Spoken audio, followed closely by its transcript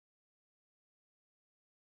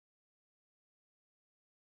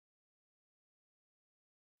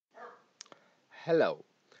Hello,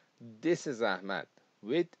 this is Ahmed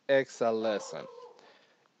with Excel lesson.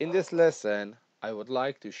 In this lesson, I would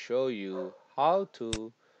like to show you how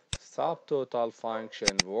to subtotal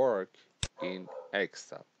function work in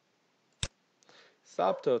Excel.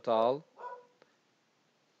 Subtotal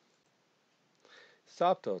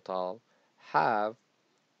have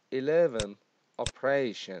 11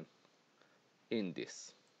 operations in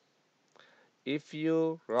this. If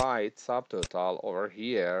you write subtotal over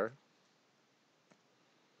here,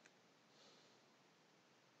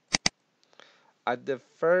 at the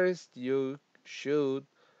first you should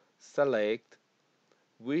select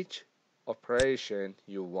which operation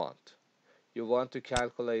you want. You want to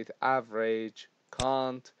calculate average,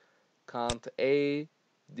 CountA.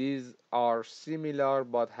 These are similar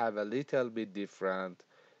but have a little bit different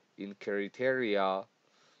in criteria.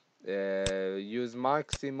 Use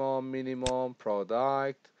maximum, minimum,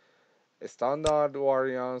 product, standard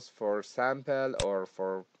variance for sample or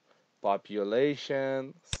for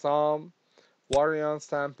population, sum, variance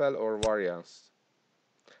sample or variance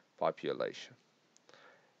population.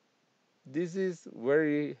 This is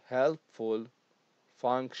very helpful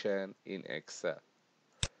function in Excel.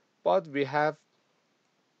 But we have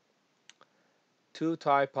two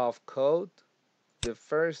type of code. The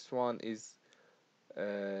first one is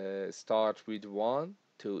start with 1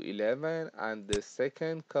 to 11, and the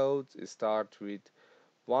second code start with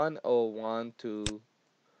 101 to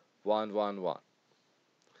 111.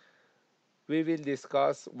 We will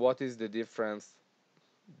discuss what is the difference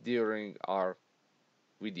during our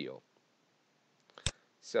video.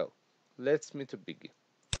 So let's me to begin.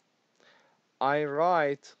 I'm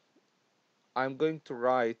going to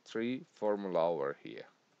write three formula over here.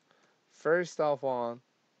 First of all,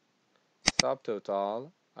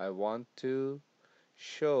 subtotal, I want to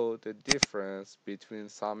show the difference between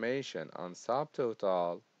summation and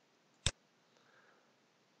subtotal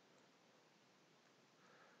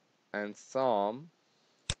and sum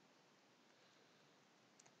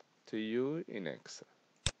to you in Excel.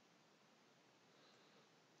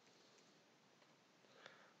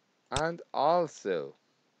 And also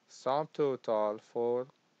subtotal for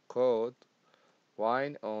code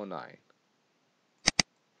 109.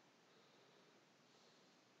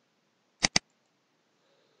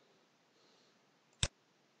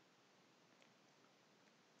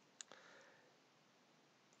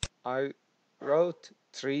 I wrote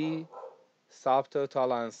three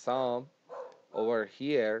subtotal and sum over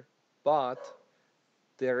here, but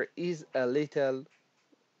there is a little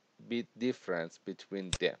bit difference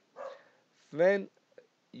between them. When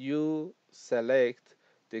you select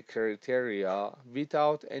the criteria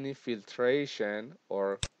without any filtration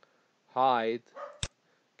or hide,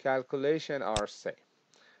 calculation are same.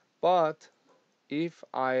 But if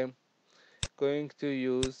I'm going to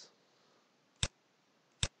use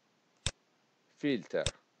filter,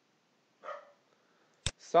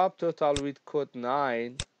 subtotal with code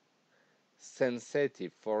 9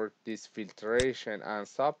 sensitive for this filtration, and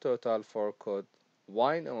subtotal for code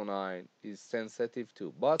 109 is sensitive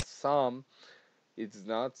too, but sum is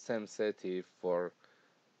not sensitive for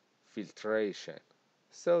filtration.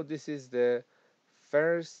 So this is the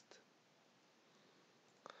first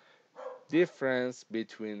difference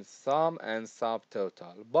between sum and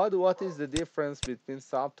subtotal. But what is the difference between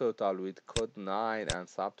subtotal with code 9 and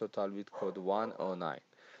subtotal with code 109?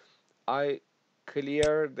 I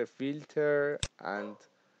clear the filter and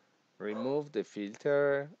remove the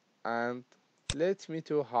filter, and let me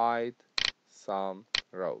to hide some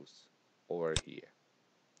rows over here.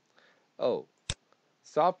 Oh,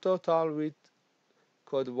 subtotal with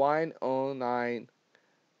code 109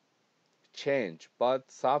 change, but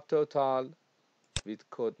subtotal with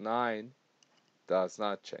code 9 does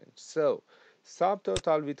not change. So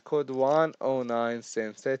subtotal with code 109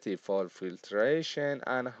 sensitive for filtration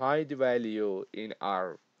and hide value in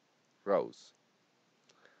our rows.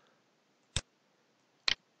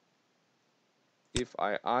 If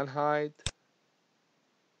I unhide,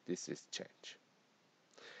 this is change.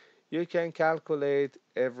 You can calculate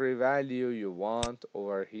every value you want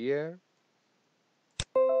over here.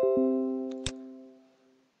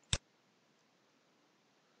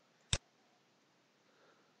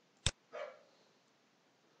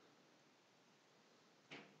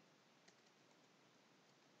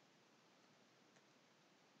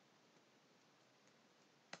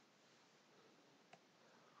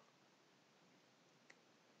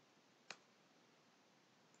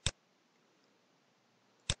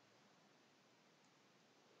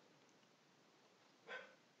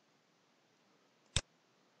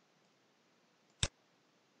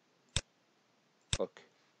 Okay.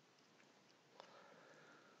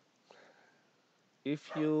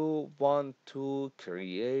 If you want to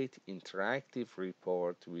create interactive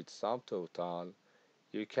report with subtotal,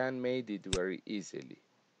 you can make it very easily.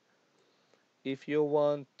 If you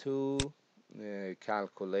want to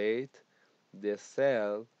calculate the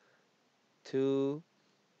cell to,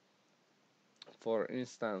 for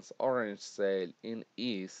instance, orange cell in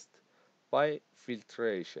east by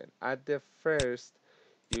filtration, at the first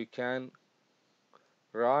you can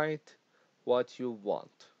write what you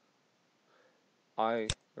want. I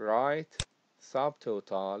write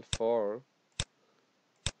subtotal for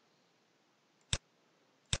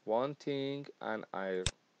one thing and I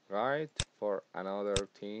write for another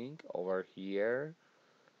thing over here.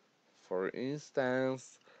 For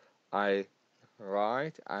instance, I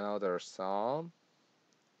write another sum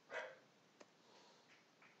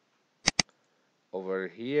over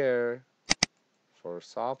here for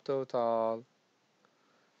subtotal,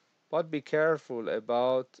 but be careful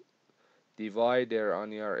about divider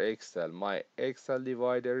on your Excel. My Excel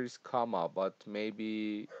divider is comma, but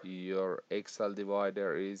maybe your Excel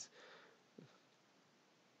divider is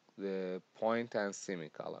the point and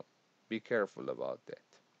semicolon. Be careful about that.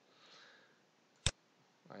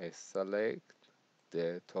 I select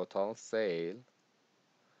the total sale.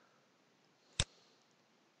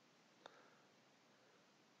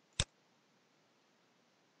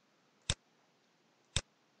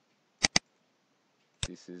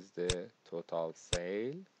 This is the total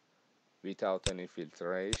sale without any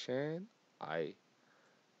filtration. I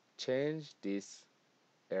change this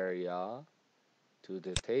area to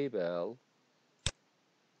the table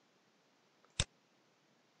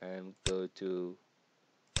and go to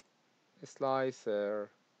slicer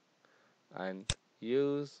and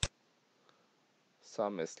use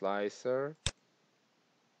some slicer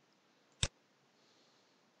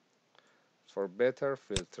for better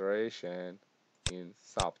filtration in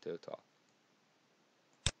subtotal.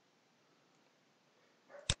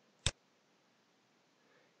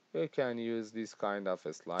 You can use this kind of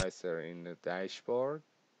slicer in the dashboard.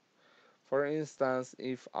 For instance,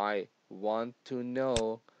 if I want to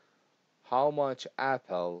know how much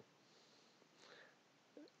Apple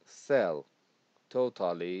sell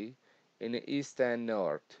totally in the east and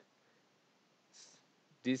north,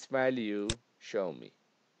 this value show me.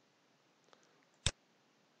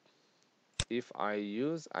 If I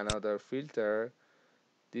use another filter,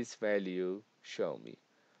 this value show me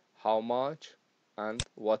how much and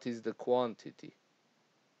what is the quantity.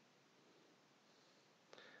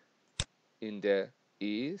 In the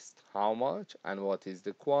east, how much and what is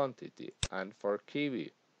the quantity. And for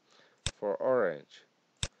kiwi, for orange,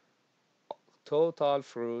 total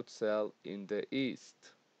fruit sell in the east,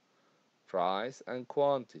 price and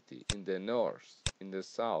quantity in the north, in the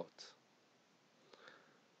south.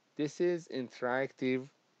 This is interactive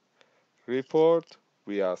report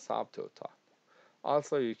via subtotal.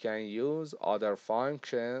 Also, you can use other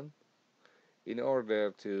function in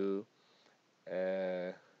order to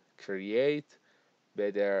uh, create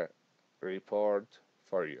better report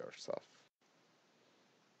for yourself.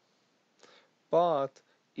 But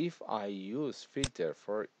if I use filter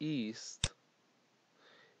for east,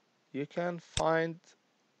 you can find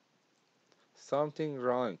something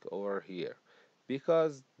wrong over here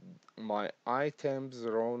because my items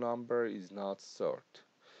row number is not sort.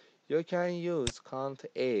 You can use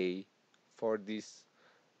CountA for this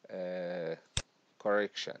uh,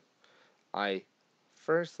 correction. I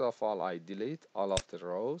first of all I delete all of the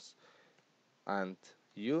rows and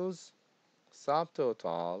use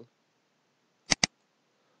subtotal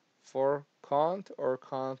for count or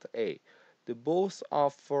count A. The both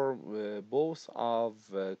of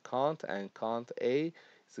count and count A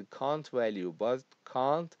is a count value, but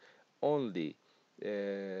count only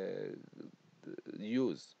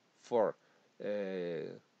use for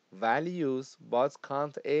values, but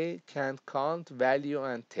count A can count value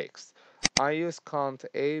and text. I use count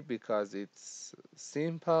A because it's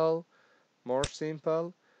simple, more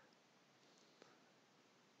simple,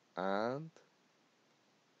 and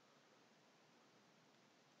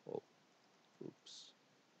oh, oops.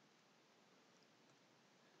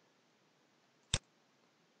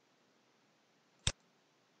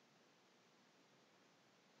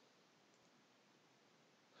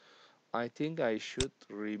 I think I should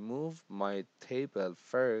remove my table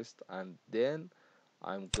first and then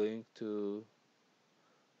I'm going to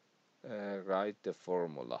write the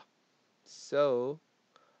formula. So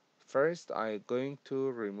first I'm going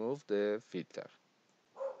to remove the filter.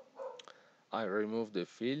 I remove the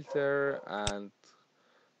filter and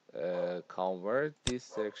convert this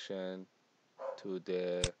section to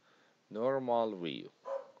the normal view.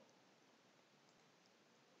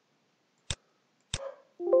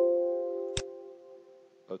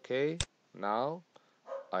 Okay, now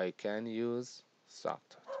I can use subtotal.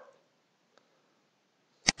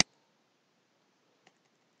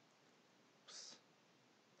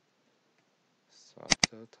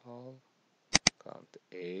 Subtotal count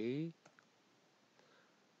A.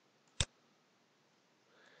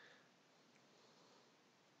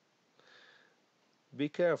 Be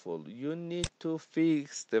careful, you need to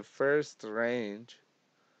fix the first range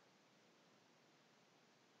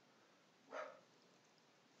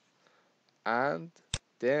and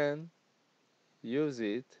then use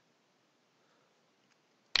it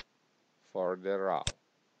for the row.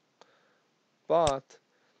 But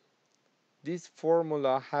this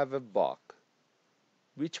formula have a bug.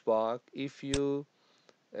 Which bug? If you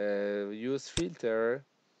use filter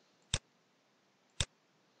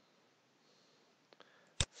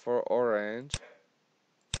for orange,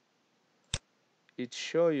 it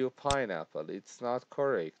show you pineapple. It's not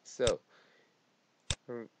correct. So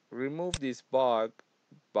remove this bug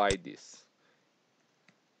by this.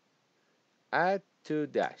 Add two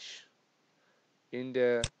dash in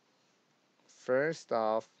the first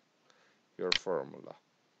of your formula.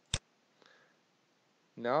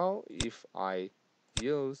 Now if I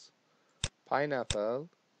use pineapple,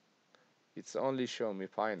 it's only show me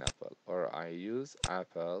pineapple, or I use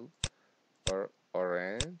apple or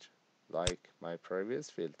orange like my previous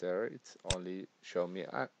filter, it's only show me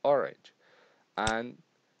an orange, and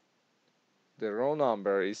the row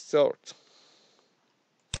number is sort.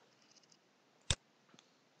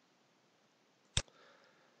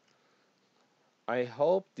 I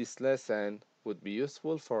hope this lesson would be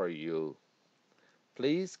useful for you.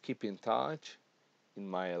 Please keep in touch in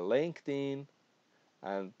my LinkedIn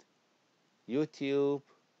and YouTube,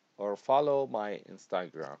 or follow my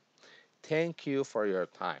Instagram. Thank you for your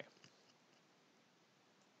time.